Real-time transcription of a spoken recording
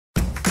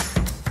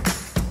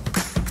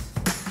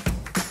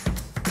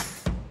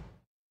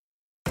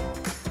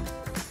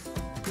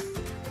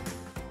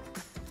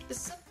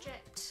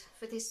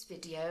this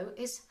video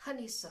is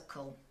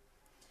honeysuckle.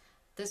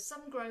 There's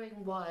some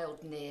growing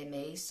wild near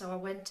me, so I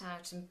went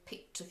out and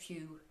picked a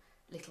few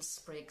little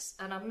sprigs,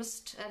 and I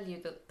must tell you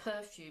that the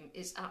perfume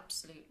is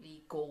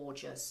absolutely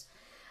gorgeous.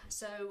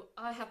 So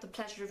I had the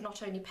pleasure of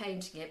not only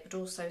painting it but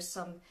also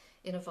some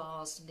in a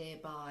vase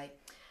nearby.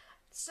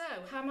 So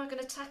how am I going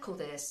to tackle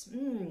this?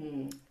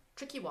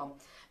 Tricky one.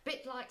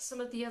 Bit like some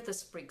of the other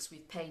sprigs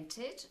we've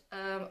painted.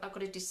 I've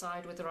got to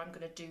decide whether I'm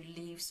going to do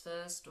leaves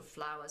first or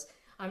flowers.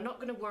 I'm not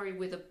going to worry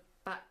with a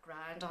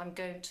background. I'm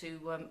going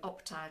to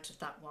opt out of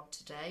that one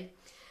today.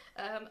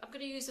 I'm going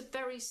to use a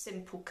very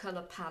simple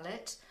colour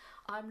palette.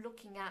 I'm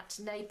looking at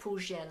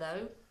Naples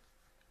yellow,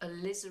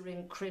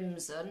 Alizarin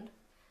Crimson,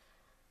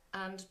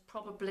 and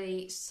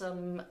probably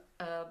some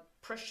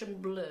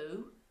Prussian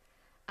Blue,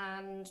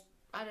 and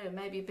I don't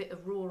know, maybe a bit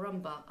of raw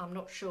umber, I'm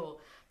not sure.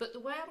 But the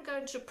way I'm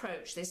going to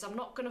approach this, I'm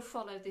not going to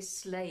follow this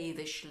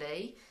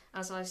slavishly.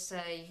 As I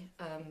say,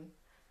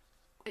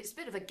 it's a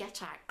bit of a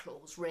get-out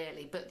clause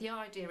really, but the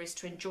idea is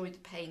to enjoy the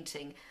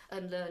painting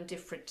and learn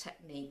different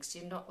techniques.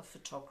 You're not a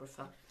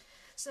photographer.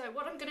 So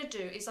what I'm going to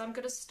do is I'm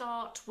going to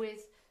start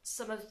with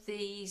some of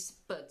these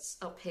buds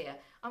up here.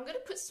 I'm going to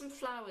put some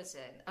flowers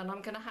in, and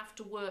I'm going to have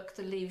to work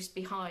the leaves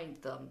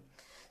behind them.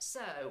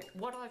 So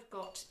what I've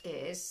got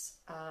is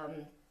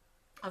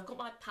I've got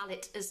my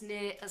palette as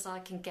near as I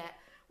can get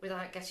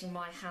without getting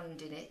my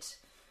hand in it.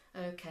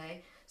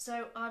 Okay,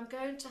 so I'm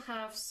going to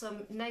have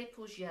some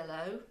Naples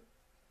yellow,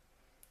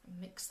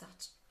 mix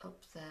that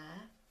up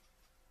there,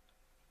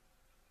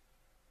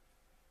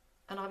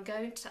 and I'm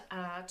going to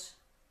add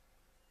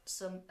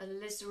some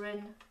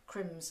Alizarin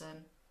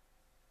Crimson.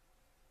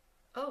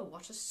 Oh,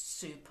 what a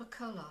super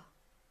colour.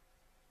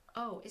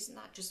 Oh, isn't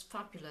that just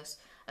fabulous?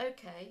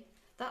 Okay,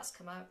 that's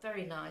come out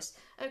very nice.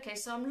 Okay,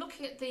 so I'm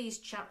looking at these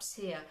chaps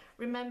here.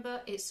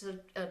 Remember, it's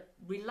a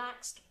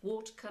relaxed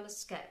watercolour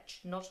sketch,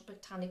 not a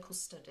botanical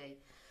study.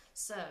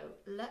 So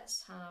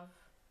let's have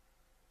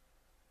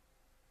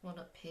one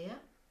up here.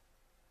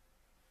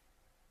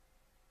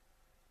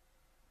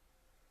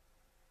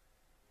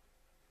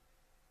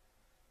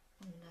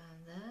 One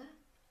down there.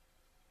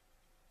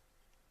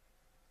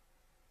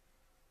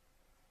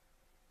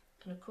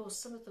 And of course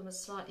some of them are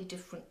slightly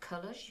different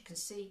colours. You can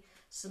see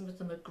some of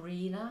them are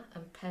greener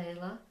and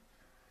paler,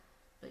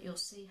 but you'll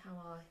see how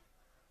I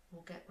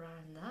will get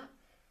round that.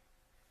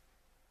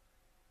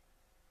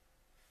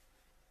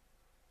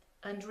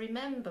 And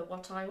remember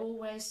what I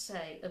always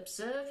say,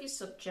 observe your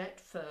subject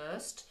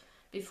first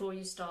before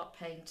you start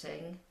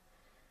painting.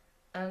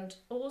 And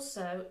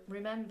also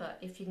remember,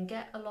 if you can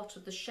get a lot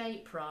of the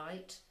shape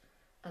right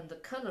and the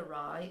colour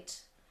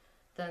right,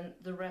 then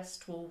the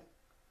rest will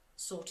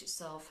sort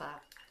itself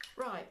out.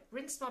 Right,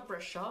 rinse my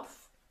brush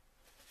off,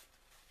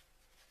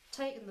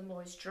 taken the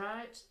moisture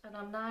out, and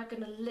I'm now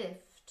going to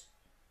lift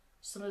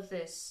some of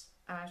this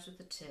out of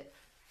the tip,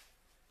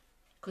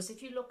 because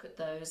if you look at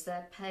those,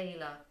 they're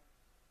paler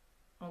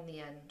on the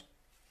end,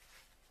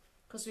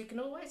 because we can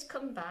always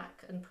come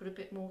back and put a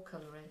bit more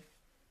colour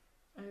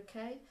in.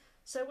 Okay,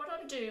 so what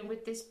I'm doing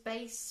with this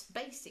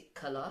basic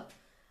colour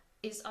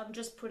is I'm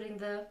just putting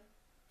the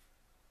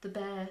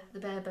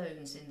bare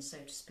bones in, so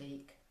to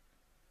speak.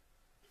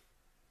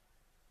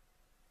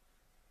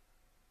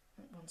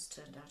 That one's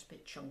turned out a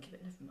bit chunky,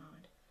 but never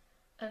mind.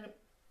 And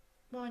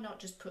why not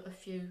just put a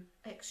few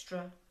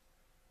extra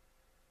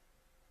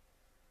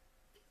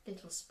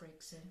little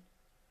sprigs in,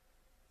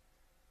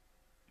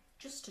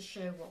 just to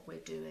show what we're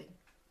doing.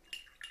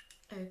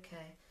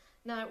 Okay,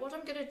 now what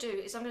I'm going to do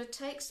is I'm going to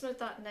take some of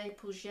that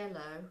Naples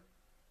yellow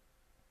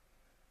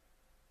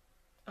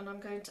and I'm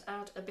going to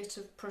add a bit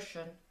of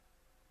Prussian,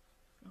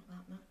 not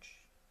that much.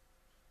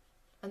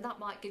 And that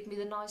might give me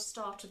the nice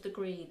start of the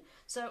green.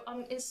 So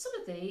in some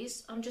of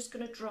these, I'm just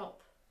going to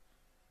drop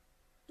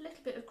a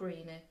little bit of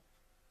green in.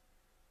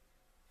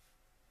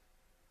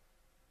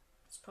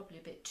 It's probably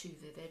a bit too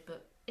vivid,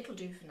 but it'll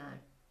do for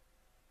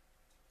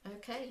now.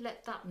 Okay,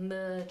 let that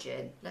merge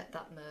in, let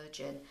that merge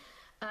in.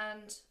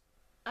 And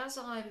as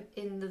I'm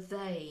in the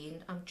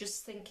vein, I'm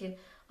just thinking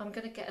I'm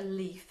going to get a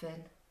leaf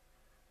in.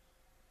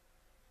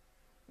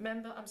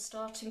 Remember, I'm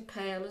starting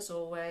pale as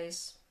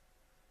always.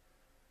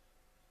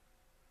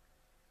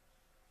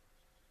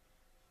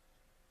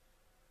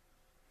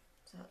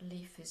 That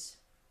leaf is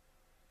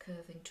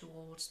curving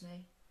towards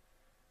me.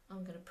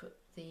 I'm going to put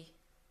the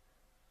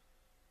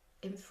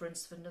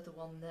inference of another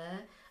one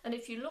there. And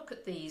if you look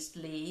at these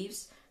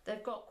leaves,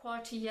 they've got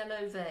quite a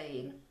yellow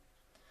vein.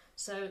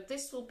 So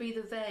this will be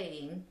the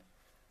vein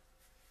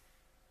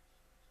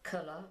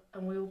colour,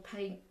 and we will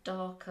paint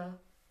darker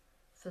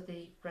for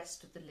the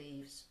rest of the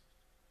leaves.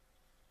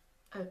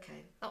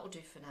 Okay, that will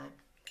do for now.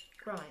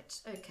 Right,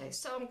 okay,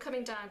 so I'm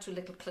coming down to a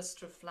little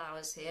cluster of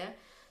flowers here.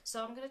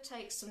 So I'm going to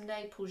take some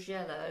Naples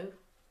yellow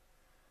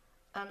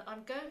and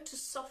I'm going to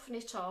soften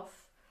it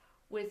off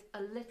with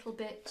a little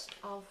bit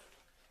of,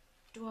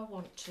 do I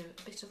want to,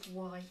 a bit of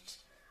white.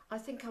 I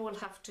think I will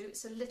have to,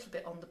 it's a little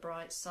bit on the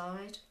bright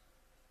side.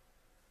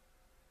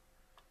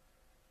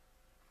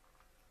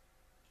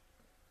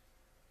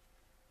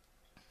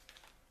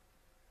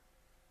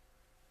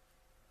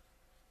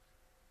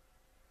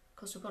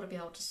 because we've got to be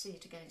able to see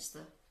it against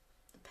the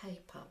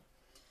paper.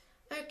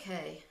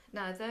 Okay,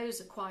 now those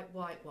are quite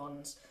white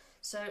ones,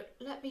 so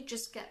let me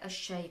just get a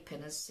shape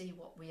in and see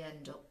what we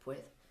end up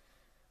with.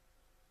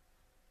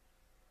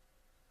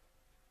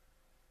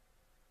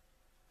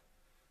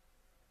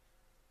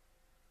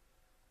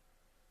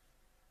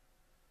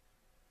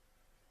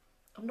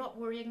 I'm not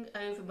worrying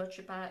over much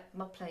about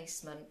my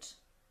placement.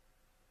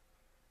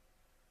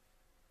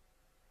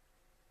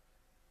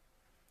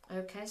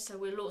 Okay, so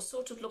we're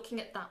sort of looking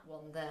at that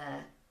one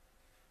there.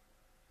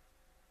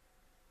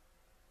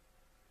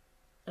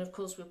 And of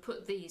course we'll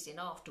put these in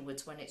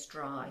afterwards when it's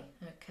dry.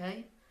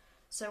 Okay,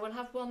 so we'll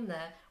have one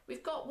there.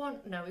 We've got one,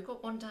 no, we've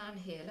got one down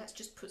here. Let's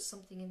just put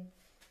something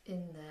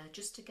in there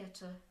just to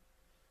get a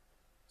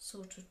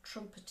sort of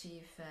trumpety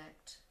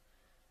effect.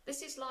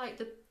 This is like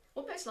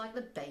almost like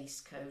the base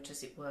coat,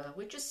 as it were.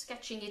 We're just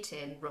sketching it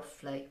in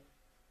roughly.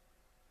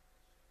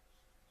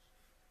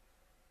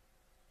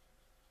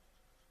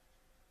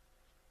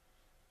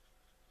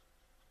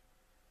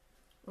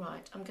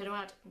 Right, I'm going to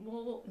add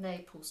more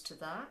Naples to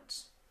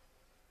that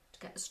to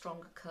get a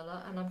stronger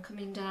colour, and I'm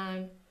coming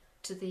down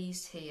to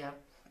these here.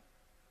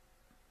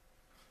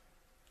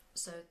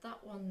 So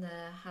that one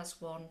there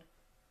has one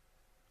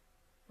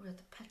where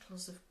the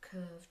petals have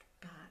curved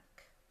back.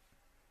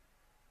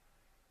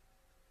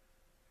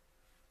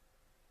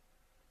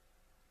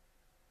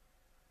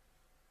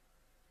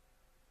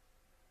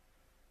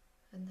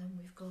 And then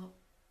we've got,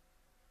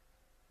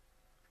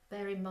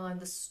 bear in mind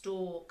the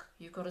stalk,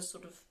 you've got to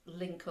sort of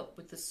link up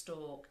with the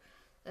stalk.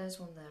 There's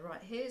one there.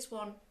 Right, here's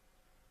one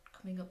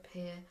coming up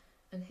here,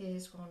 and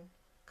here's one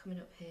coming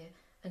up here,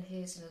 and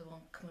here's another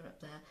one coming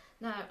up there.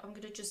 Now I'm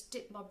going to just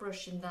dip my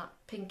brush in that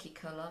pinky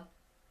colour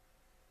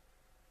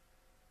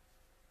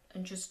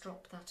and just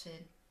drop that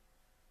in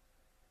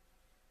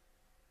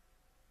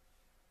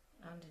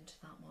and into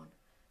that one,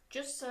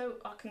 just so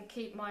I can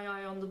keep my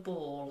eye on the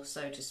ball,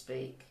 so to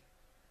speak,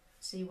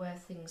 see where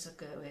things are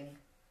going.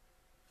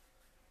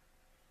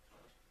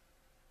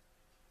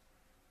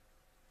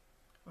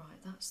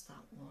 Right, that's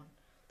that one.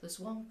 There's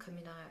one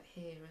coming out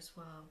here as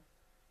well,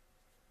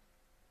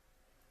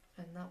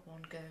 and that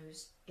one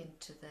goes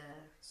into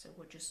there, so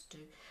we'll just do,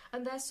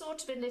 and they're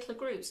sort of in little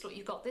groups. Look,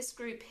 you've got this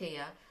group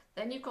here,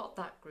 then you've got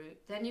that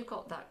group, then you've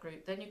got that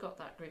group, then you've got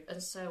that group,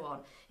 and so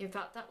on. In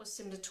fact, that was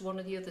similar to one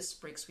of the other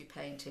sprigs we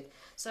painted.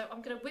 So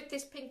I'm going to, with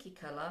this pinky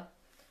colour,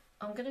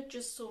 I'm going to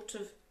just sort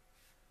of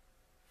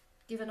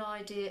give an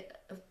idea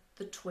of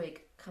the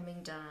twig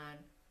coming down.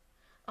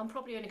 I'm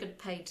probably only going to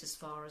paint as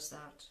far as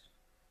that.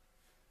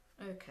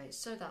 Okay,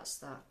 so that's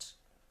that.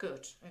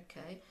 Good,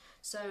 okay.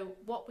 So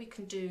what we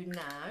can do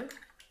now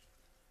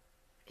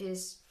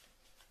is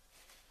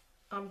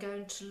I'm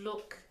going to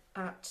look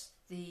at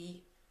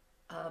the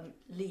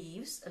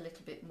leaves a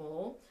little bit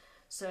more.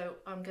 So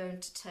I'm going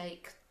to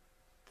take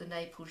the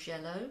Naples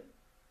yellow.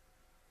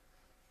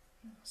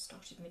 I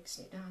started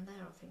mixing it down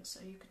there, I think, so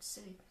you could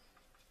see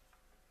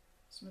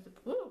some of the,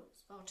 whoa,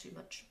 it's far too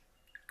much.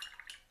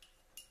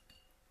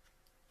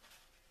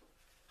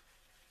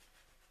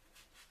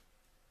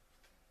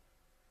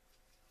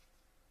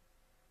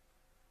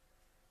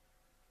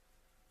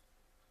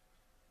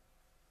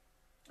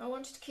 I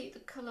wanted to keep the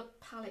colour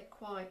palette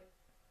quite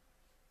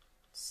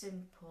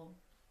simple.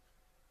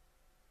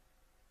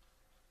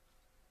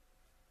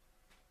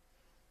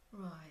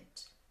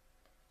 Right,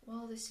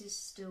 while this is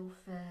still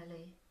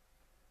fairly,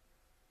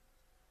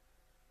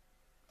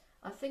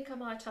 I think I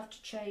might have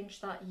to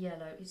change that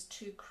yellow. It's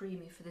too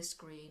creamy for this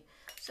green.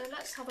 So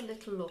let's have a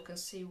little look and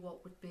see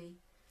what would be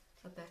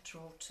a better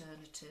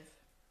alternative.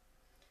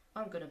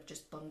 I'm going to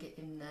just bung it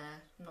in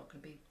there. I'm not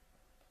going to be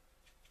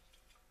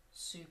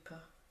super.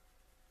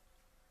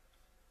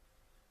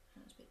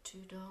 That's a bit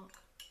too dark.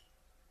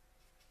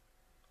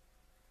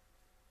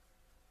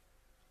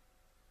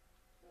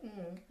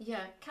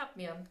 Yeah,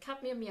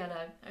 cadmium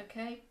yellow,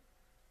 okay,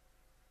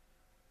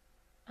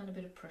 and a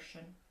bit of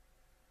Prussian.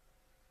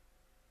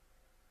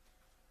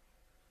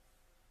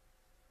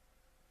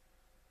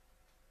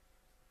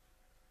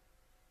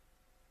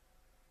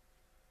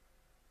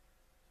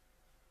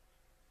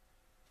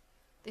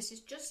 This is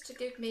just to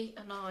give me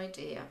an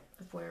idea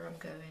of where I'm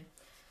going.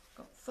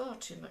 Got far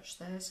too much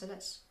there, so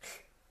let's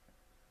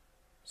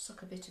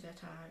suck a bit of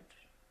it out.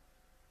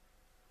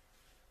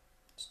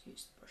 Just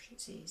use the brush,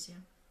 it's easier.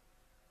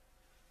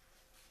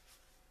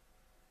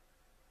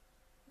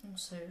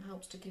 Also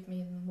helps to give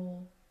me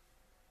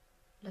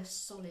a less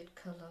solid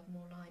colour,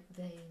 more like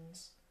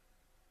veins.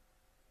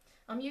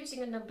 I'm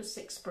using a number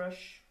 6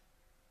 brush.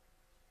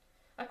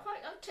 I've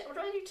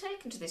really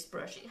taken to this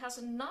brush. It has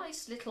a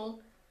nice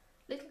little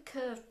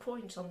curved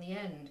point on the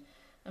end,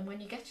 and when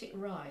you get it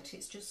right,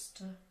 it's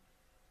just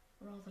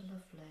rather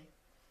lovely.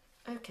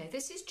 Okay,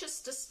 this is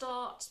just to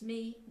start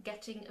me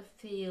getting a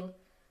feel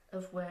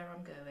of where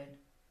I'm going.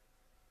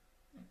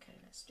 Okay,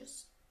 let's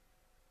just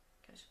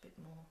get a bit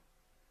more.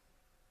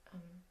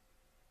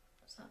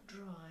 Is that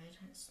dried?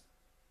 It's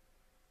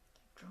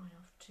dry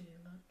off too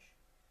much.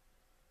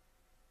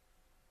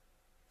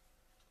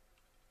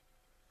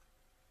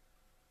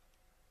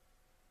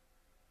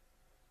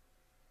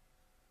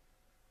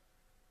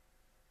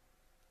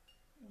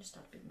 Just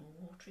add a bit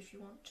more water if you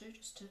want to,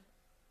 just to... In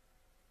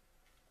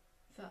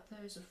fact,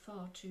 those are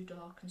far too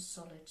dark and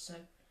solid, so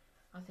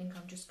I think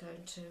I'm just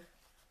going to...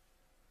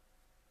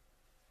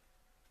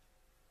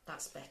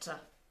 That's better.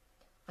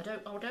 I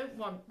don't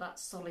want that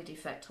solid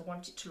effect. I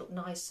want it to look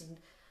nice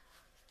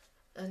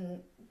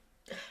and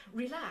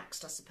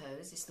relaxed, I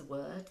suppose is the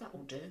word. That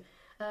will do.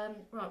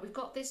 Right, we've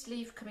got this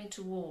leaf coming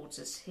towards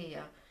us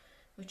here,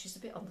 which is a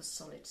bit on the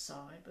solid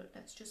side, but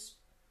let's just...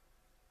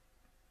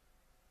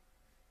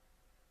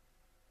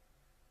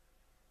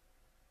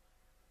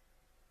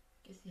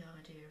 give the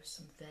idea of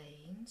some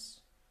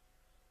veins.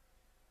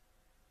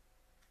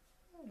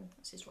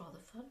 This is rather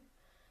fun.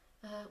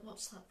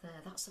 What's that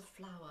there? That's a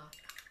flower.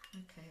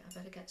 Okay, I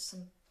better get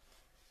some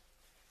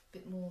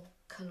bit more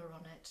colour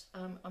on it.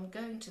 I'm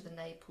going to the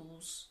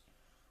Naples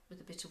with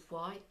a bit of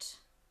white.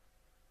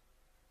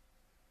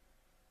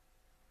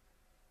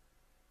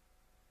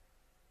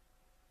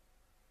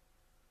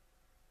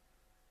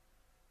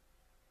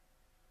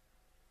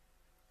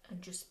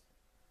 And just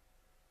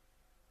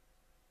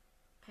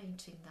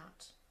painting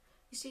that.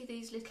 You see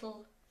these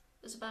little,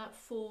 there's about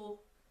 4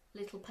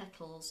 little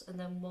petals and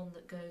then one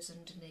that goes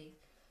underneath.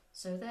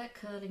 So they're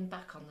curling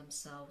back on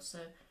themselves. So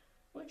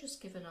we'll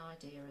just give an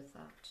idea of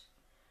that.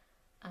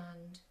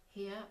 And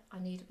here I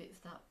need a bit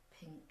of that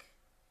pink.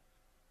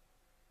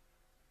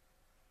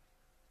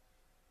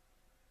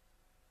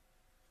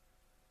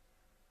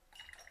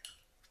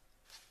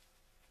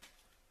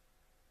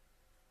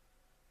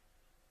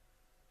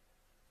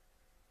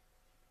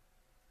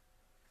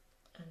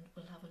 And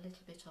we'll have a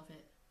little bit of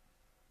it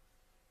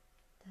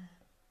there.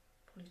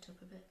 Pull it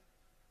up a bit.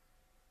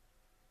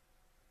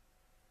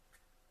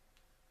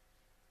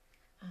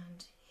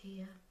 And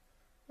here,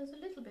 there's a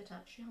little bit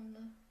actually on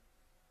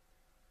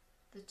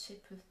the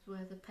tip of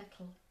where the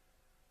petal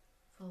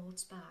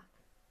folds back.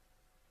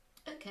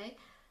 Okay,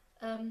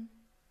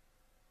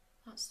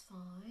 that's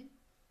fine.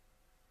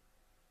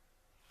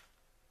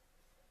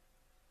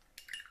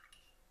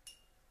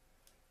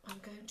 I'm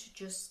going to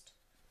just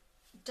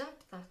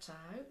dab that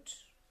out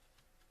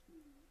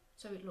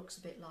so it looks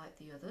a bit like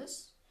the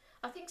others.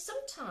 I think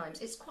sometimes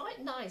it's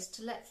quite nice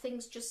to let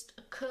things just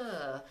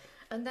occur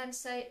and then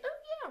say, oh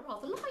yeah, I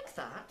rather like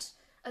that,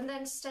 and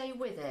then stay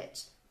with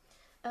it.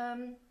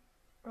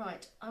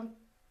 Right, I'm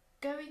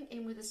going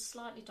in with a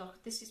slightly darker,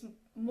 this is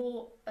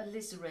more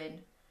alizarin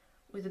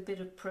with a bit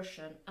of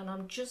Prussian, and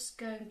I'm just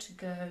going to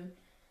go,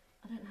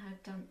 I don't know how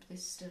damp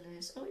this still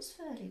is. Oh, it's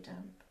fairly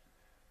damp.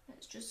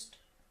 Let's just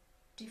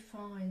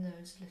define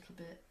those a little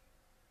bit.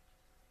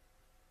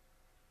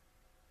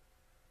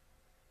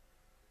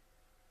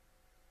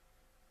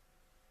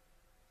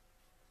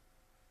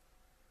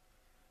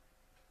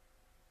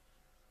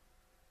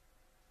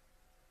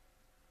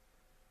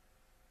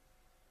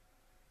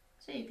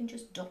 So you can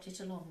just dot it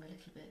along a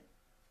little bit.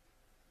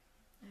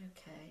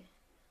 Okay,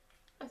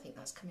 I think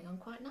that's coming on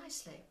quite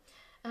nicely.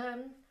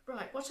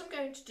 Right, what I'm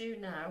going to do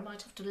now, I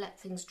might have to let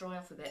things dry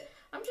off a bit.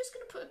 I'm just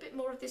going to put a bit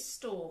more of this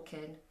stalk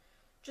in,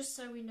 just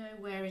so we know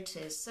where it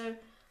is. So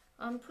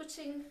I'm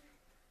putting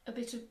a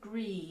bit of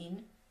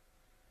green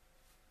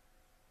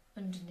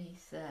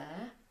underneath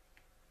there,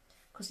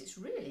 because it's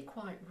really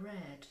quite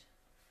red,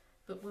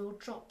 but we'll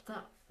drop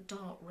that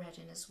dark red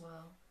in as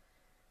well.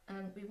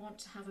 And we want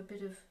to have a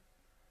bit of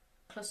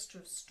cluster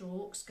of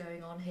stalks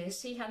going on here.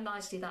 See how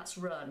nicely that's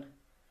run,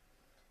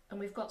 and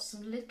we've got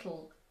some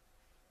little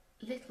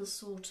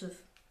sort of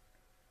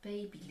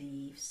baby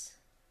leaves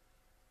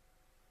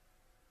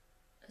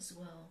as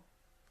well.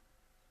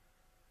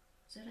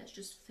 So let's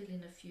just fill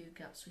in a few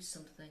gaps with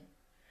something.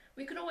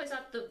 We can always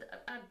add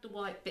the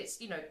white bits,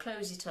 you know,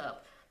 close it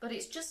up, but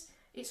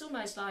it's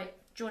almost like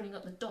joining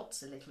up the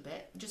dots a little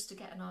bit just to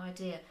get an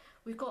idea.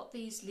 We've got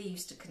these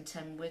leaves to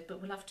contend with,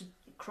 but we'll have to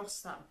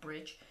cross that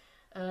bridge.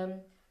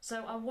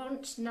 So I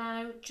want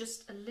now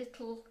just a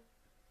little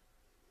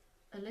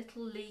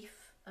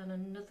leaf and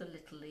another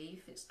little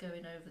leaf. It's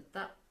going over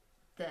that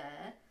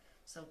there.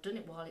 So I've done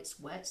it while it's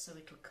wet, so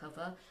it'll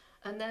cover.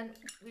 And then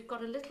we've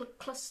got a little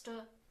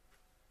cluster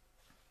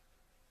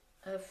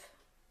of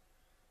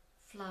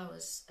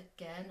flowers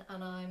again,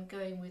 and I'm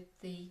going with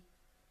the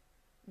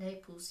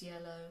Naples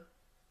yellow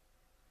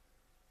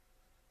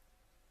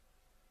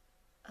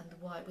and the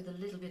white with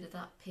a little bit of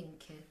that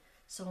pink in.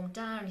 So I'm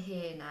down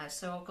here now,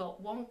 so I've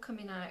got one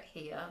coming out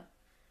here,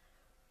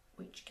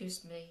 which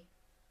gives me,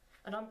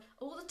 and I'm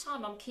all the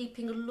time I'm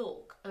keeping a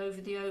look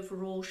over the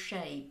overall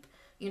shape.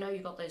 You know,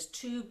 you've got those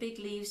 2 big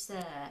leaves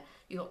there,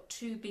 you've got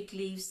 2 big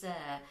leaves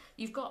there.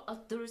 You've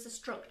got there is a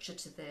structure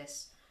to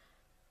this,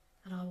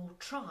 and I will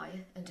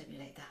try and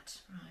emulate that.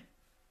 Right,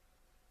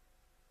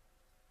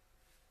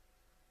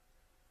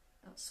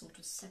 that's sort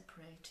of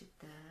separated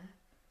there,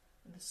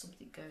 and there's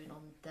something going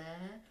on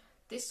there.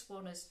 This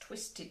one has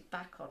twisted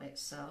back on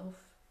itself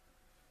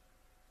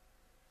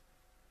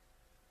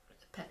with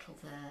the petal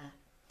there.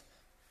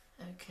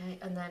 Okay,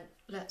 and then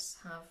let's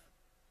have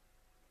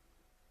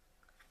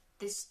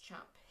this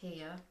chap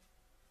here.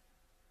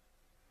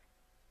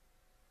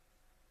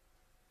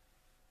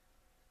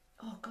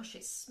 Oh gosh,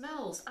 it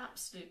smells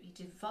absolutely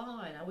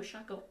divine. I wish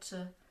I got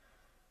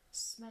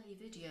smelly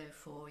video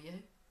for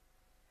you.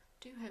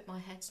 Do hope my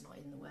head's not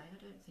in the way,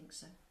 I don't think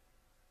so.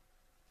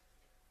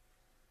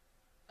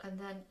 And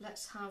then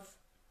let's have,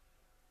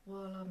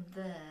 while I'm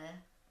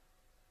there,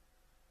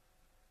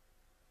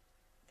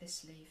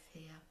 this leaf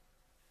here,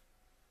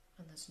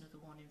 and there's another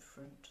one in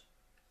front,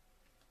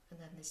 and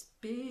then this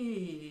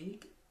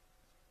big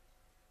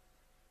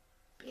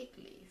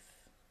leaf.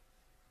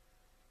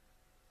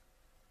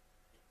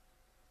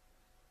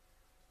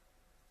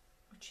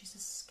 Which is a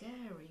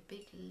scary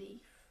big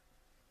leaf.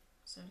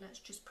 So let's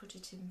just put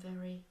it in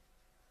very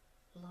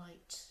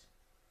light,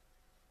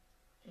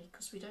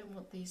 because we don't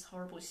want these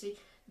horrible, you see,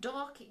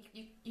 dark,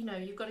 you know,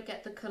 you've got to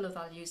get the colour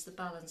values, the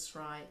balance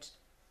right.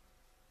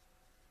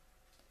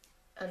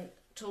 And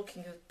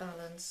talking of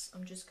balance,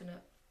 I'm just going to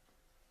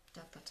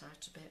dab that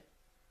out a bit.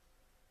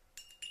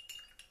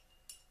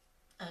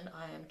 And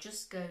I am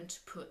just going to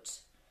put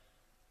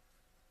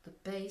the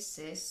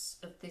basis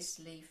of this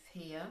leaf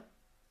here.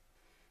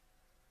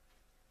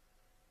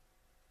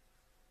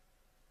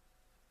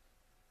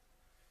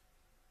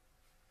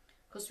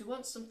 Because we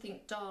want something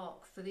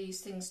dark for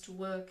these things to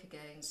work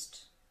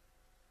against.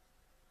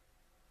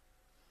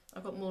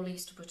 I've got more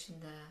leaves to put in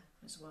there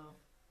as well.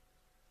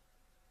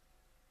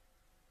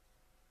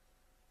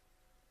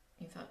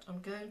 In fact, I'm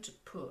going to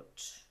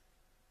put,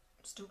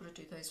 I'm still going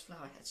to do those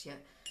flower heads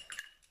yet.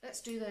 Let's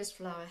do those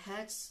flower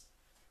heads.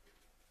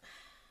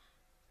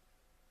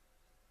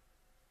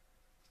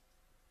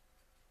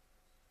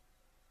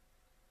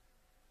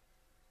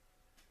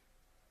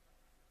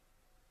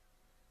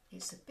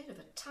 It's a bit of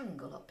a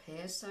tangle up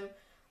here, so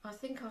I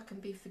think I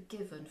can be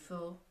forgiven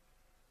for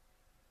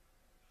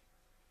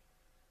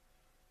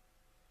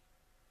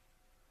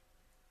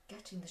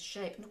getting the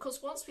shape. And of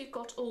course, once we've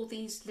got all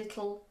these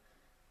little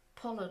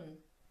pollen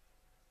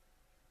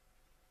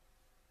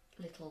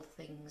little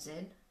things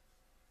in,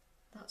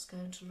 that's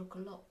going to look a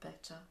lot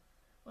better.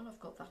 Well, I've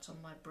got that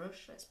on my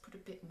brush. Let's put a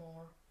bit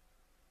more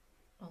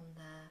on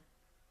there.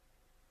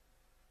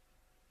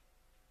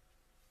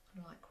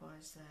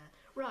 Likewise there.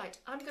 Right,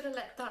 I'm going to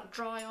let that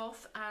dry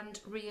off and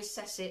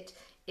reassess it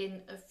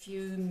in a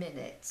few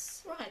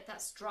minutes. Right,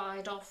 that's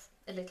dried off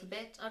a little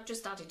bit. I've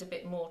just added a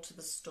bit more to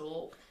the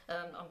stalk.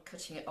 I'm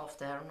cutting it off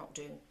there, I'm not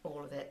doing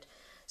all of it.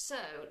 So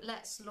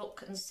let's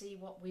look and see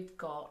what we've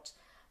got.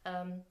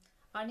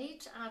 I need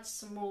to add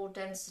some more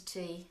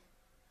density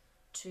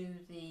to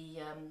the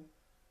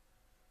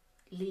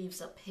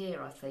leaves up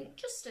here, I think,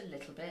 just a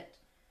little bit.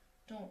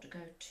 Don't want to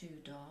go too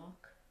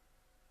dark.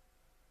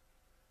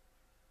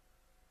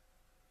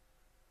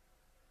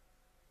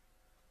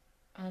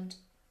 And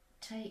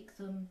take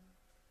them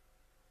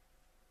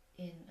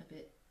in a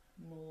bit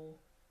more,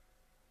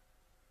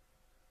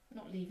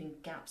 not leaving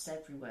gaps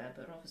everywhere,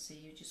 but obviously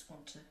you just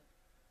want to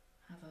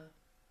have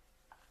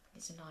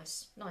it's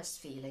a nice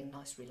feeling,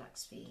 nice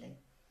relaxed feeling.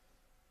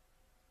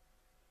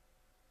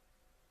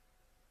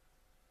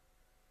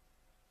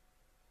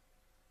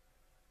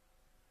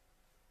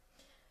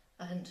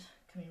 And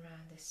coming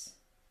around this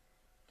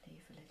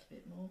leaf a little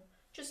bit more,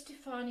 just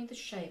defining the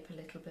shape a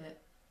little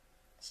bit.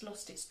 It's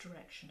lost its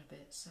direction a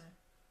bit, so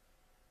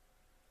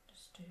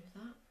just do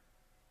that.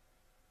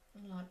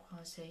 And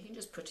likewise here, you can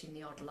just put in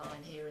the odd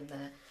line here and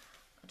there.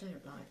 I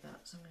don't like that,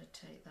 so I'm going to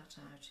take that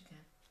out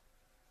again.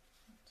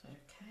 That's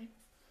okay.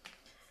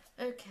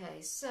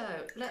 Okay, so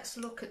let's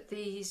look at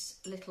these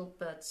little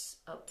buds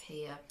up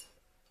here.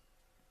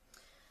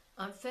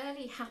 I'm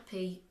fairly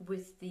happy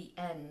with the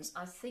ends.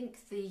 I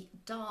think the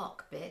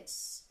dark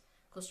bits,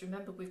 because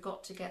remember we've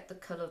got to get the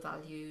colour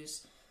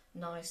values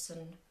nice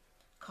and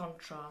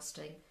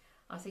contrasting.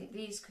 I think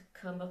these could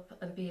come up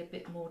and be a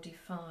bit more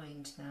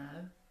defined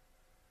now.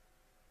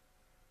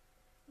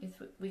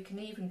 If we can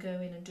even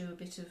go in and do a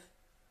bit of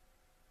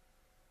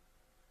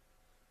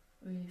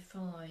really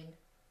fine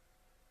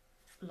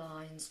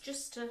lines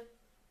just to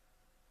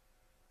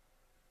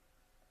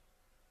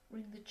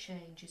bring the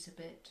changes a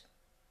bit.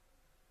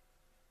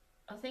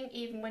 I think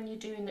even when you're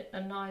doing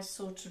a nice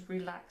sort of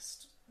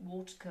relaxed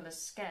watercolour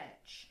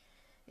sketch,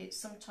 it's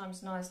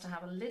sometimes nice to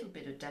have a little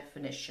bit of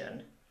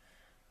definition,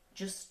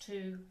 just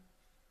to,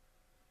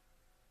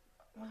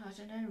 well, I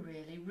don't know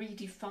really,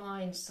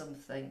 redefine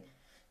something,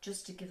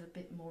 just to give a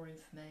bit more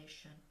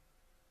information.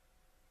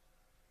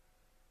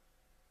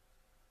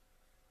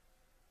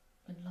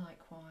 And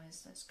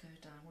likewise, let's go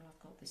down. Well,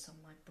 I've got this on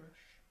my brush.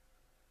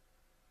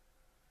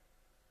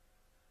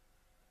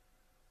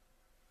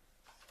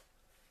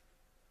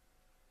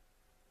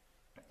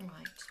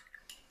 Right.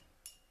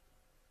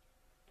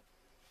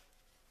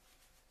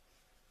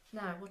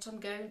 Now what I'm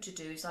going to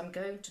do is I'm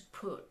going to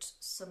put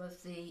some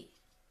of the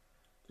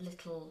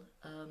little,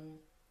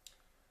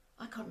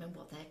 I can't remember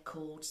what they're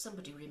called,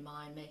 somebody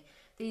remind me,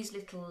 these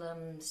little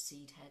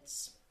seed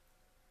heads,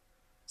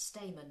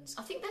 stamens,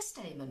 I think they're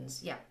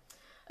stamens, yeah.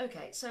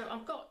 Okay, so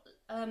I've got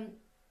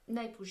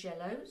Naples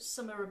yellow,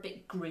 some are a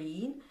bit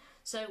green,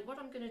 so what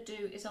I'm going to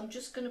do is I'm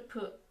just going to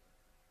put,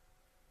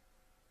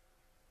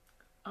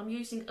 I'm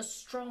using a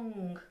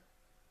strong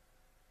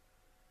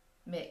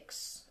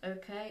mix,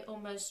 okay,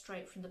 almost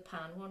straight from the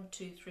pan, 1,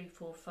 2, 3,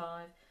 4,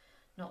 5,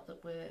 not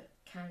that we're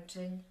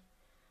counting.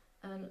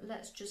 And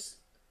let's just,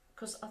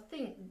 because I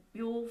think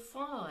you'll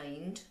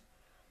find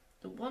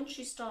that once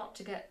you start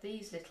to get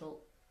these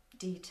little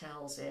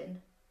details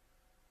in,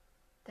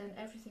 then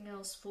everything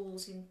else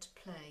falls into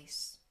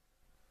place.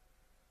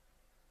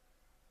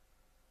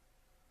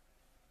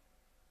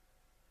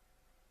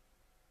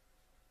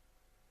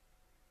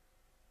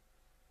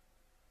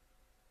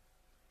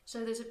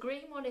 So there's a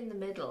green one in the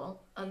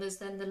middle, and there's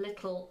then the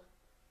little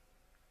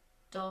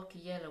darker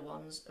yellow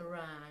ones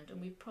around, and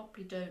we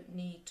probably don't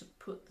need to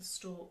put the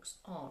stalks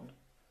on.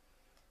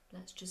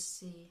 Let's just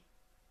see.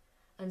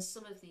 And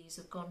some of these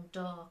have gone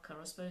darker.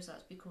 I suppose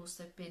that's because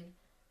they've been,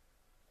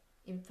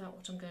 in fact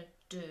what I'm going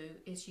to do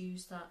is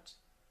use that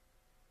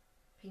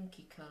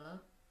pinky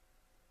colour.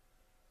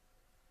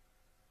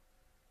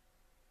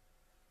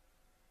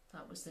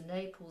 That was the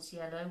Naples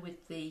yellow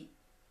with the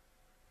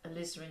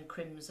Alizarin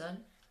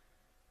Crimson,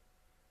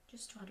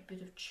 just to add a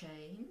bit of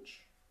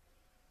change.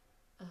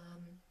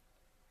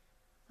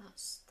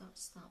 That's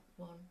that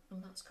one. Oh,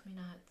 that's coming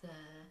out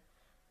there.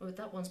 Oh,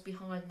 that one's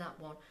behind that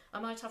one. I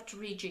might have to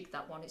rejig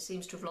that one. It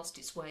seems to have lost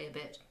its way a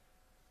bit.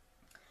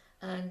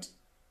 And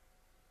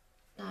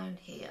down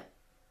here.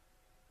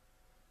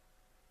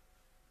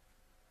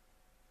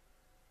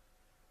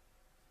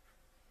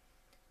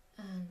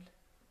 And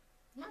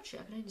actually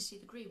I can only see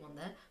the green one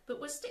there, but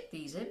we'll stick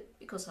these in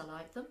because I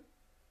like them.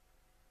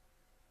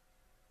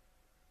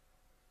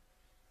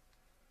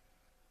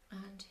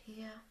 And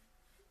here,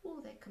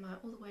 oh, they come out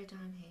all the way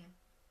down here.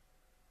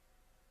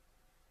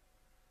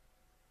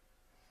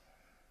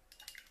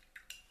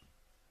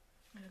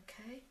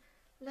 Okay,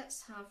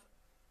 let's have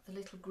the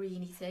little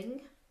greeny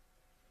thing.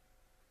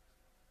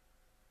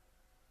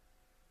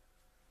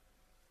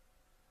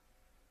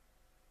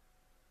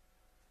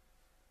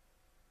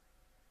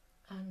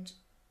 And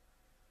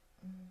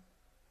there,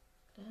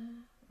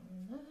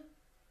 and there.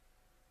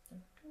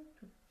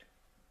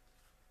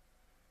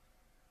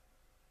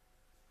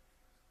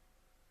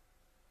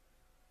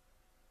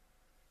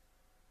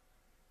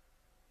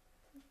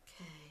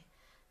 Okay,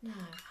 now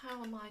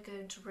how am I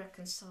going to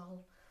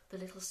reconcile the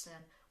little stem?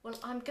 Well,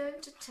 I'm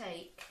going to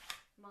take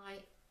my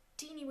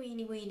teeny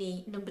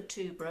weeny number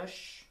 2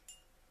 brush,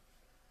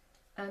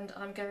 and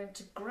I'm going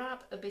to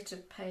grab a bit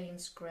of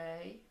Paynes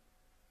grey,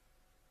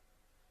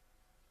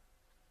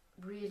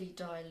 really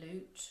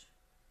dilute,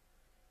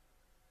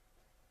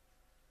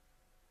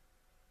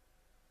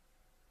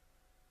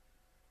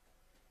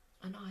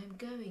 and I'm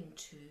going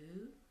to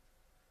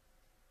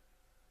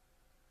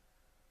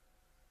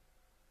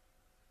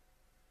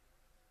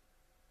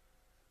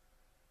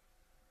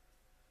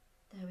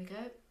there we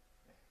go.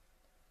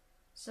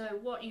 So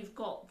what you've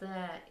got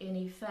there in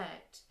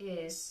effect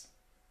is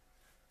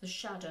the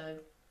shadow.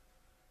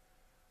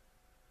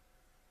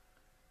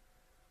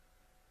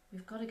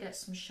 We've got to get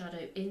some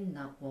shadow in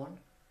that one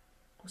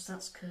because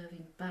that's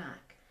curving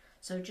back.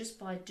 So just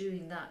by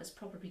doing that has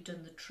probably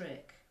done the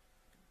trick.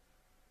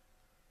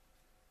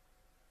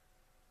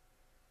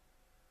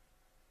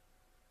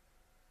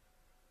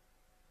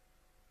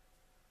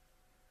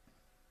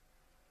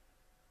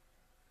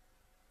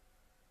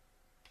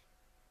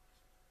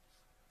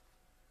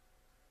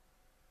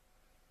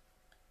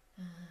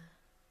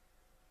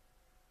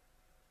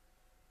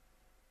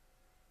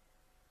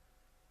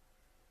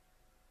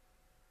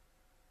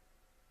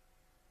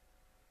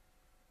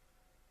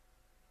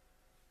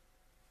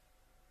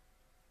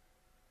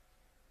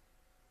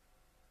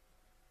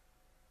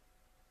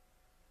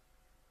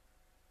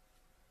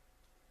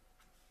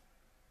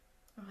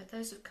 Right,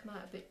 those have come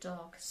out a bit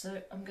dark,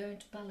 so I'm going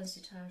to balance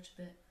it out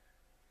a bit.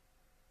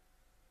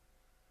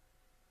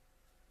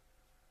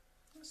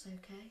 That's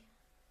okay.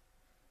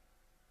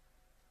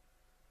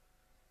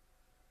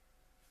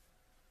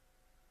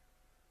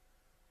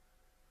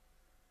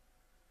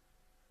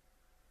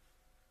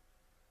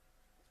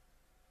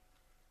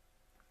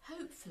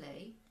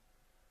 Hopefully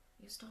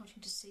you're starting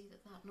to see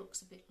that that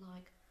looks a bit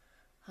like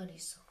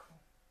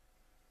honeysuckle.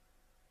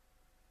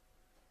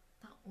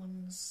 That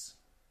one's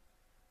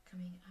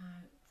coming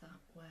out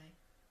that way,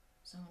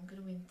 so I'm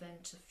going to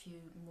invent a few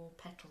more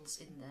petals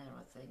in there,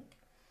 I think.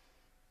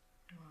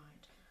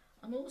 Right,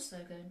 I'm also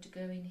going to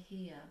go in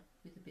here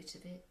with a bit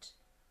of it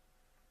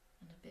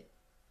and a bit,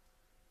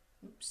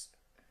 oops,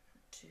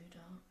 too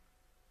dark.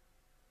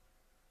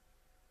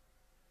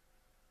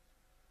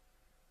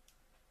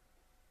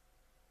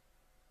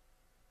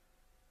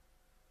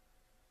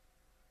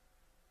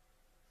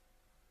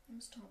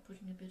 And start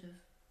putting a bit of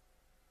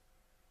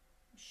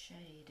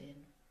shade in,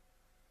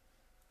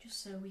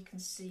 just so we can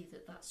see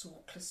that that's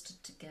all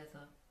clustered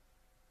together.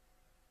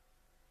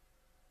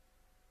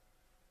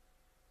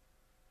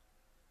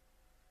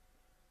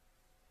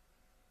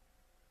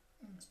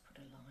 And let's put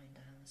a line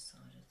down the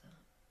side of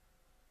that.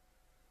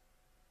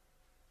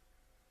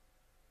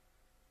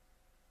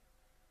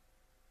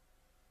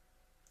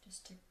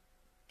 Just to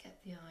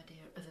get the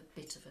idea of a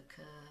bit of a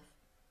curve.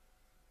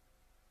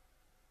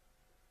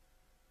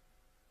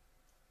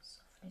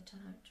 Soften it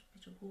out, a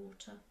bit of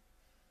water,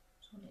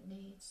 that's all it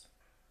needs.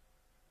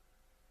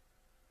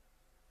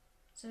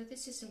 So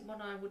this isn't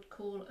what I would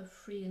call a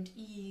free and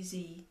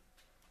easy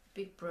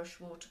big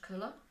brush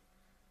watercolour,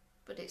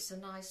 but it's a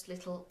nice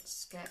little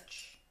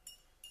sketch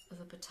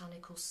of a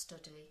botanical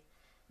study.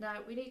 Now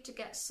we need to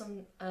get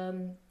some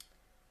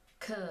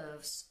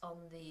curves on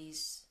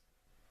these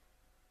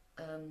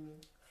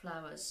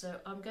flowers, so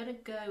I'm going to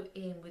go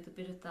in with a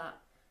bit of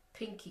that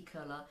pinky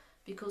colour,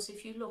 because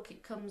if you look,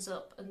 it comes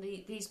up and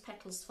these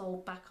petals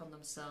fold back on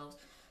themselves.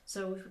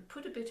 So if we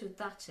put a bit of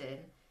that in,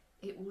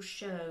 it will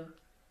show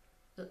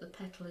that the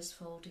petal is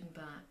folding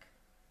back,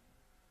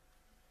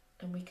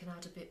 and we can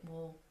add a bit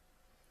more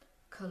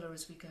colour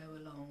as we go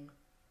along.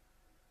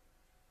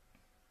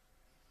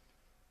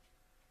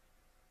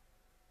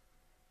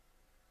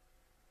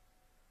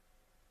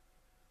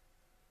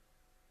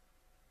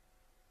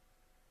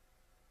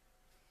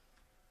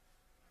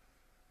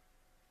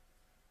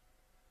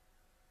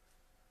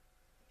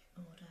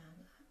 More down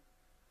there.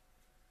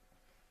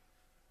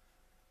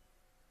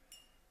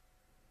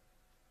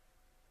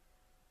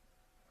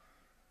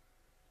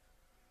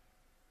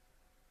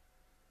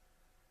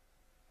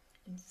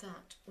 In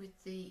fact,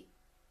 with the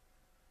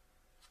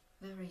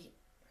very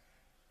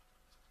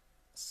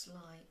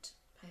slight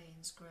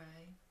Paynes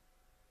grey,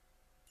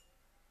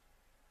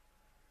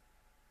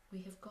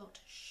 we have got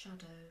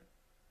shadow.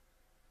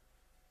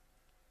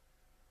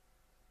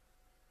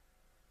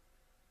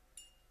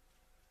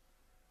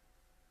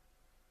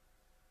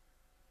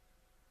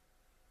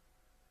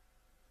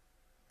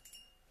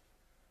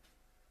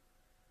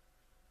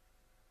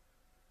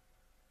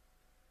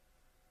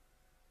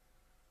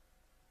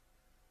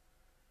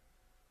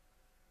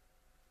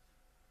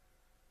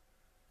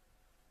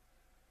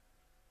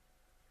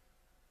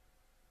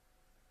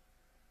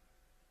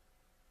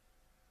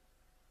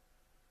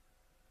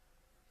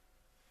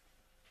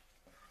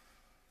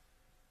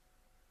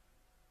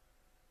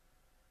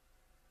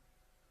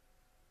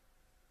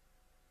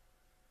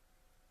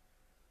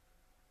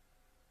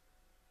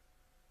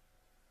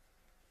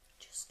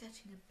 Just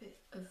getting a bit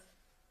of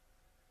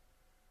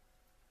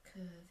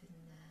curve in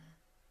there.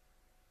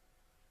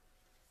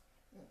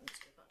 Oh, let's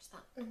go back to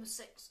that number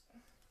 6.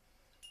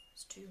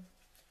 It's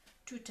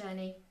too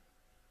tiny.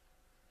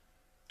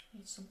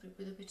 Need something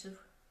with a bit of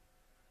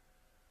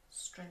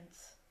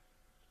strength.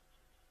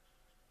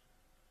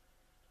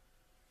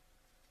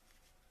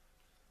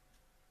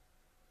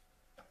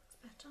 That's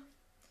better.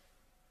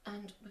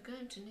 And we're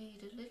going to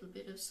need a little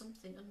bit of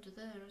something under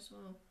there as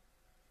well.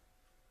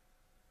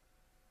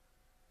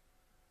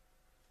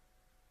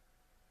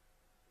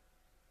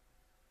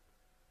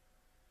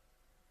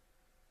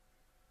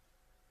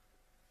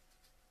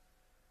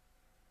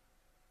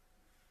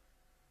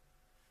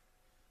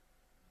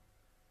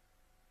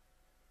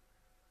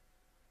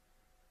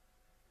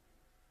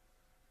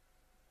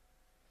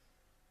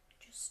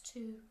 Just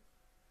to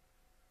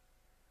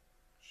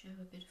show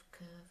a bit of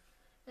curve.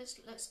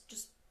 Let's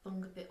just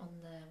bung a bit on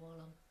there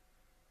while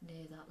I'm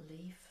near that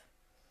leaf.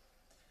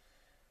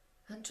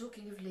 And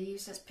talking of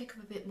leaves, let's pick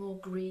up a bit more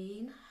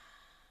green.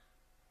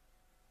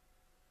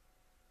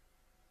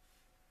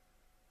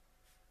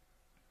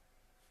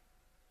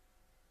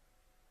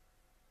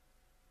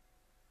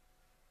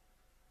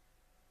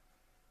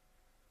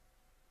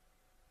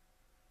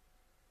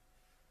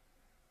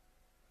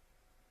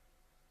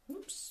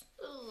 Oops.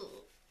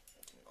 Oh,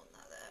 didn't want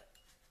that there.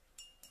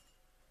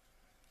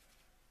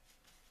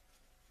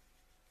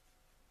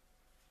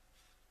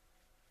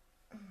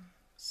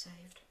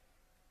 Saved.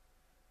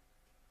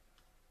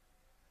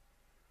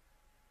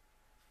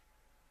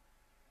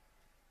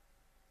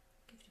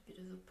 Give it a bit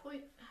of a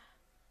point.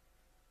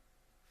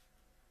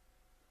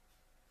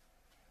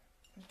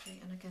 Okay,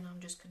 and again I'm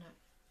just going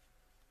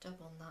to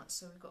dab on that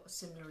so we've got a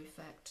similar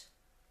effect.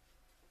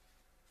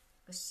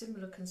 A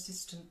similar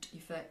consistent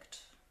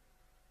effect.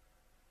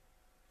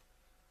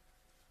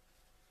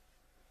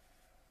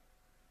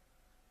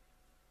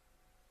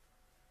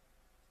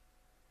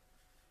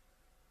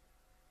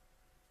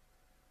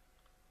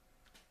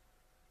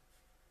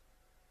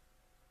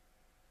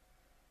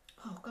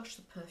 Oh gosh,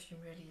 the perfume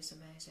really is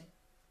amazing.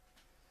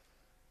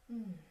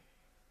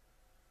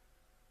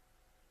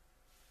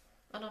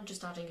 And I'm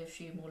just adding a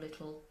few more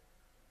little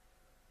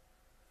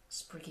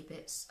spriggy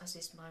bits, as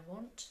is my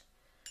wont.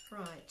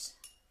 Right,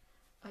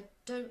 I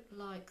don't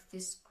like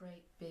this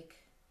great big,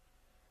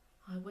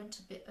 I went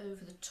a bit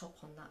over the top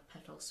on that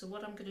petal, so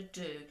what I'm going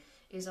to do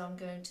is I'm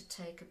going to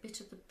take a bit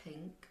of the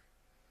pink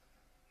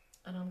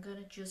and I'm going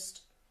to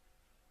just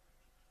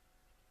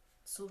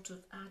sort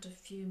of add a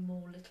few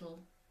more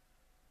little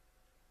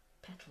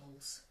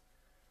petals,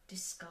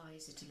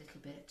 disguise it a little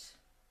bit,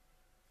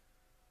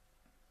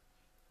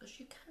 because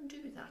you can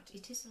do that,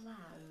 it is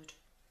allowed.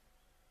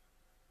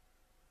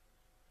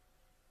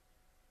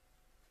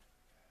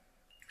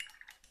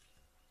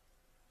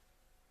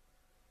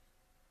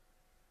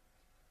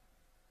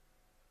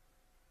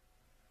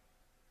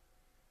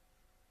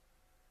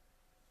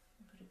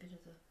 Put a bit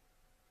of the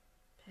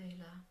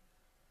paler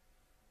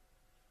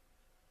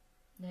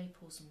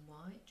Naples and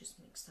white, just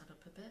mix that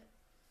up a bit.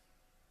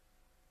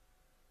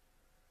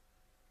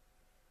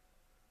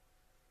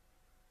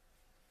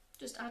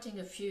 Just adding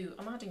a few,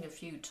 I'm adding a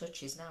few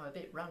touches now, a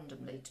bit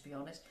randomly to be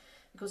honest,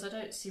 because I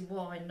don't see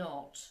why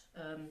not.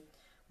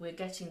 We're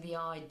getting the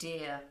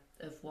idea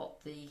of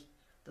what the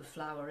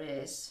flower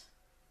is.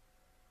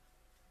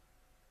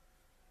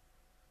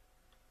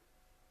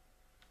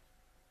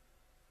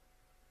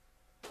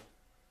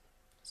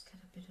 Let's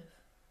get a bit of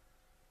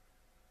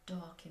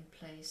dark in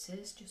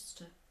places just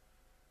to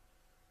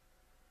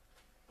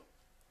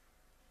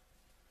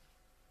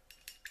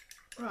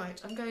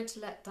Right, I'm going to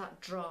let that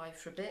dry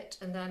for a bit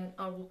and then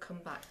I will come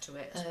back to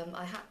it.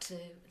 I had to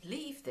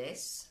leave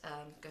this,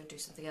 go and do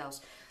something else.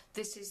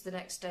 This is the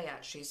next day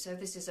actually, so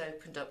this has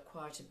opened up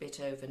quite a bit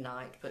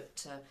overnight,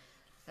 but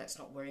let's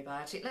not worry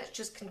about it. Let's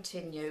just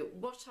continue.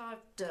 What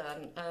I've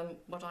done,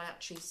 what I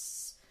actually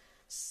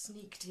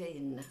sneaked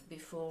in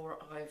before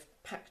I've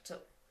packed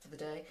up for the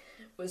day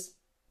was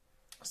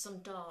some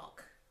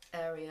dark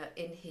area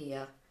in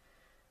here.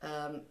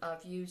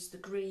 I've used the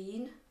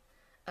green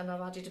and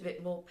I've added a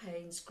bit more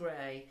Paynes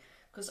grey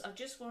because I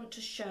just want to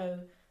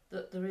show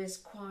that there is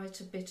quite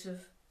a bit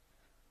of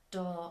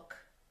dark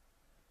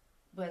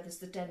where there's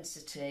the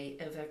density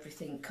of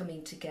everything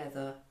coming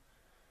together.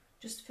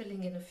 Just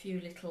filling in a few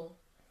little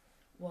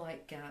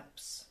white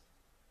gaps.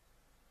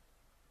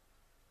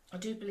 I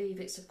do believe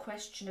it's a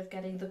question of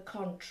getting the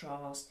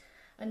contrast,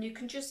 and you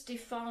can just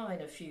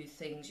define a few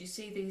things. You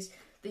see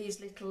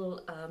these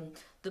little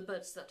the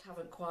buds that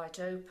haven't quite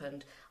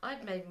opened.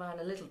 I'd made mine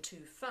a little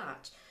too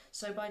fat,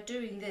 so by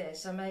doing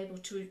this I'm able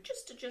to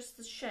just adjust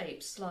the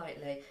shape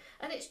slightly,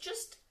 and it's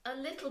just a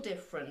little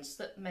difference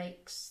that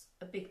makes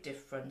a big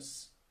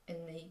difference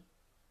in the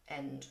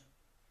end.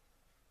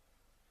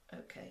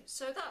 Okay,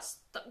 so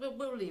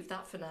we'll leave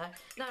that for now.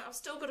 Now I've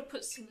still got to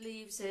put some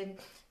leaves in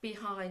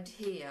behind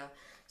here,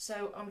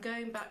 so I'm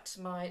going back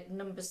to my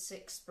number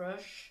 6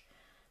 brush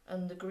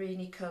and the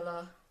greeny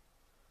colour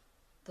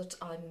that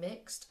I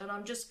mixed, and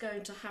I'm just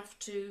going to have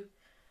to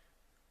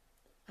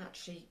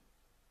actually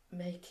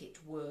make it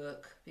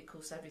work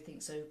because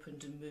everything's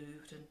opened and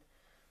moved, and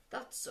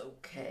that's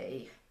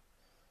okay.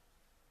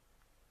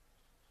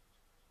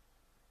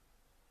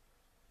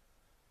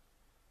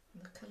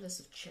 And the colours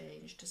have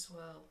changed as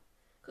well,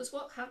 because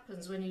what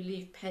happens when you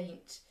leave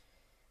paint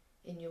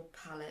in your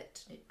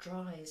palette and it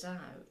dries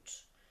out,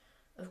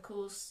 of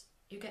course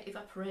you get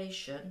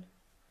evaporation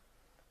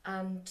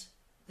and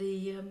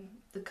the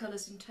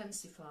colours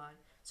intensify,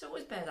 so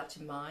always bear that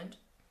in mind.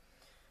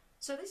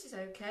 So this is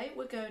okay,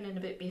 we're going in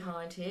a bit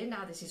behind here.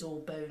 Now this is all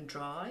bone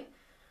dry,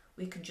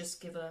 we can just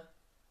give a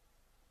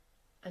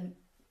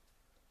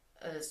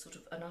sort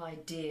of an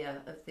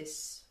idea of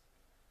this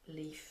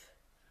leaf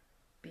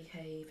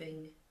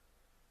behaving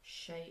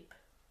shape.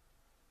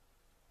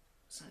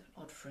 It's an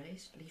odd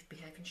phrase, leaf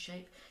behaving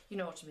shape, you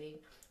know what I mean.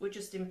 We're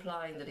just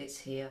implying that it's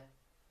here.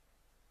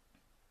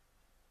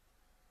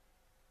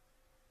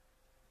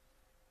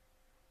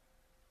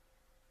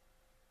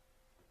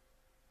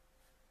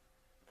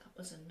 That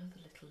was another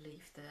little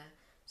leaf there,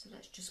 so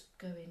let's just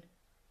go in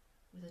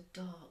with a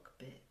dark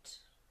bit.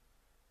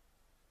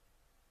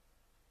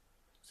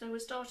 So we're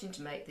starting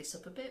to make this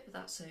up a bit, but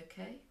that's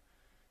okay.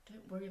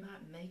 Don't worry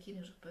about making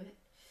it up a bit.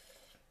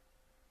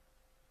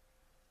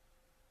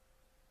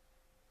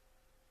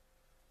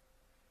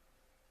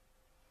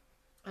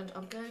 And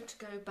I'm going to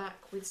go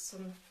back with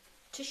some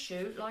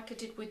tissue like I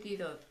did with the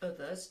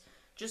others,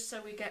 just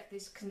so we get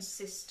this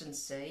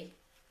consistency.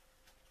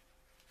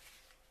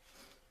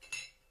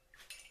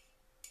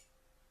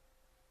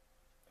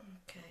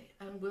 Okay,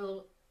 and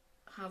we'll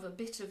have a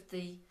bit of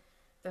the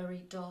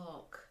very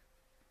dark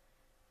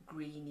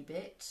greeny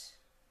bit.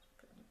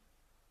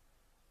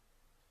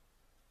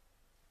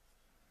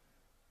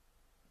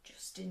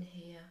 Just in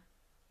here.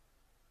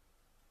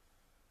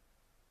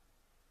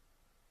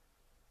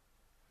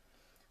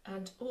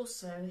 And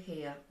also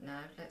here. Now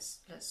let's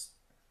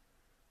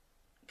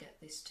get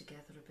this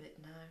together a bit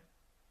now.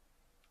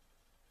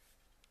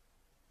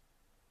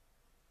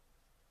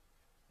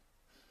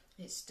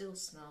 It still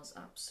smells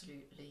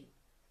absolutely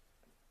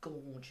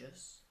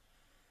gorgeous.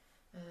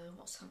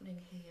 What's happening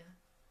here?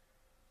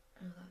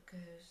 Oh, that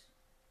goes.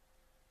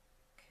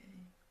 Okay.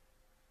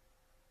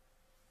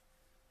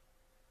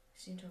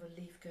 Seem to have a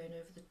leaf going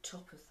over the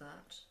top of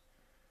that.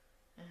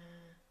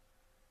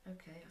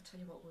 Okay, I'll tell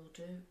you what we'll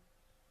do.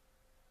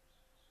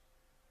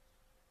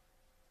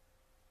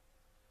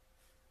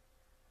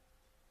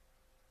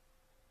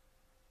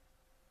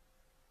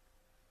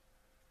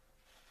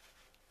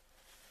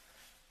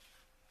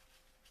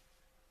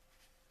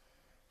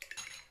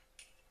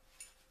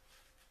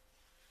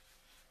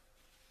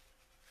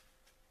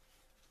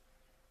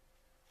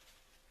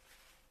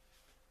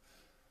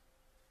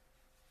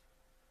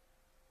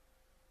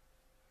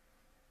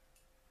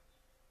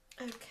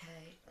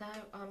 Okay, now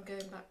I'm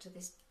going back to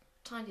this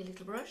tiny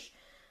little brush.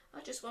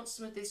 I just want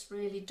some of this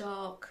really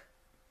dark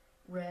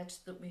red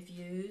that we've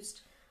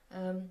used.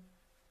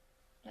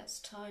 Let's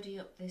tidy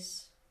up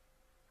this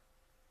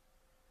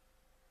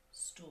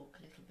stalk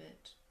a little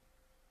bit.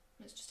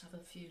 Let's just have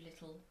a few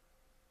little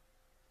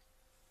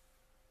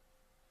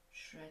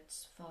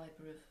shreds,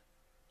 fibre of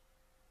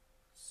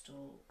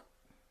stalk.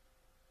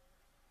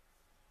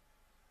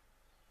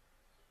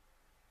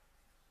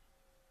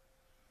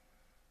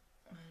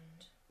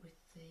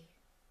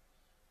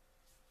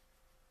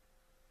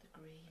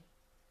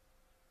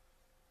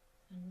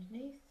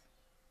 underneath.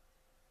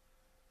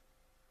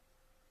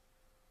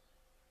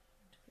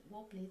 A bit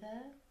wobbly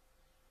there.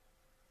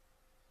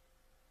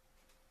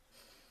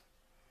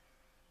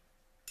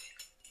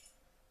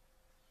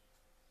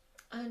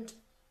 And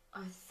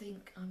I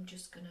think I'm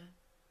just going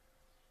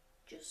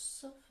to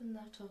soften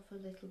that off a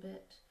little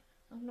bit.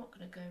 I'm not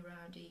going to go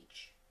around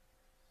each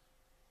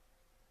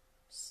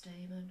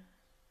stamen.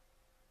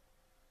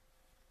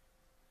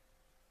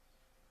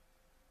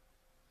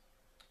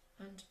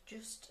 And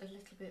just a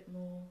little bit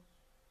more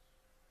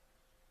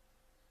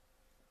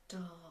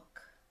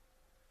dark.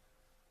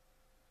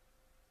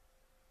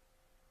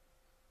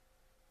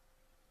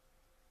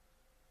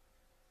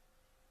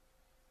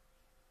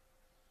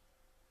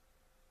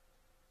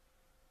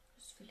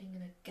 Just filling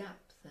in a gap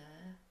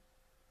there.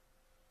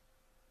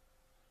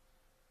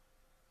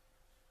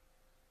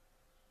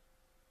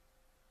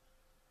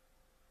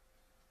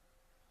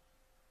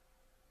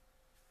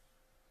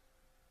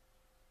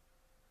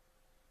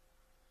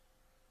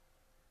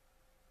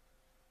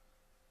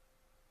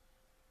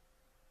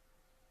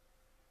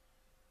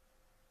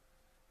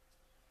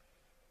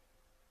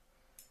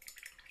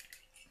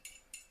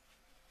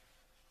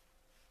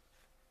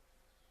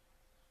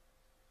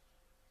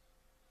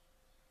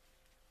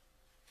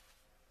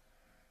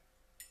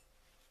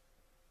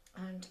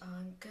 And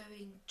I'm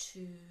going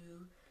to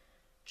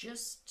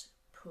just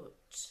put,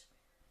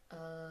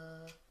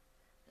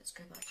 let's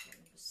go back to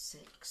number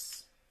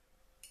 6.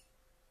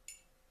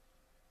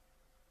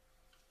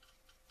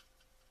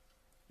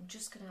 I'm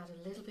just going to add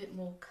a little bit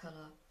more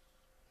colour.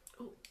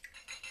 Oh,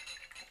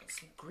 got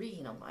some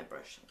green on my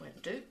brush, that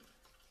won't do.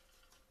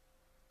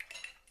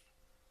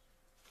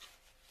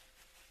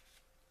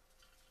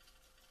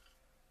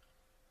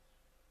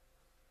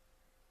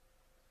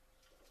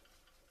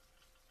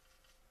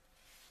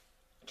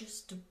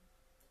 Just to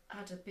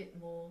add a bit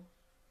more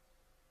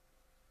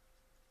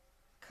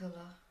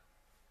colour.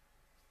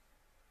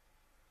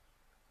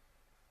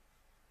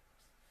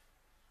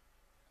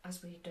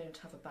 As we don't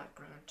have a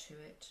background to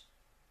it.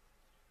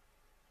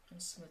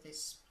 And some of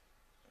this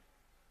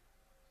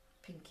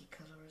pinky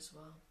colour as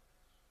well.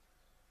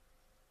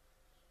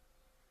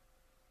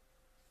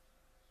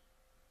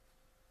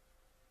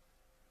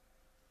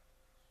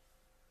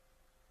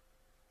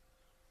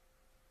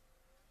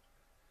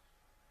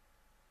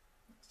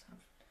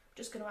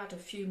 Just going to add a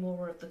few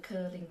more of the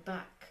curling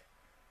back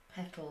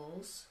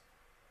petals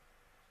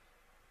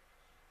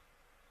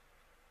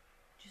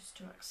just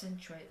to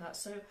accentuate that.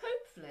 So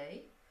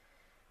hopefully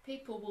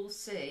people will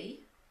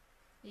see,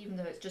 even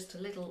though it's just a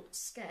little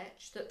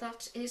sketch, that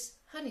that is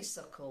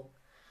honeysuckle.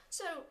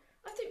 So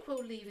I think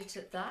we'll leave it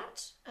at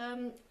that.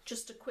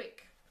 Just a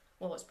quick,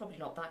 well, it's probably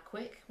not that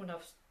quick when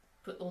I've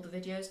put all the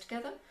videos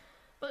together,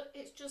 but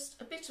it's just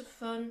a bit of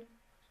fun.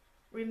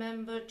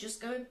 Remember,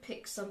 just go and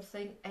pick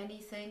something,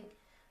 anything.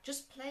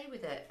 Just play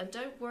with it and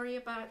don't worry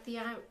about the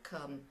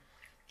outcome.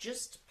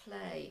 Just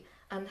play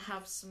and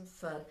have some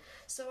fun.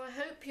 So I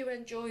hope you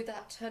enjoy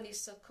that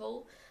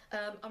honeysuckle.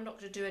 I'm not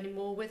going to do any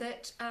more with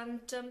it, and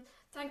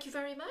thank you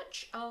very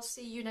much. I'll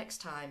see you next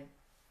time.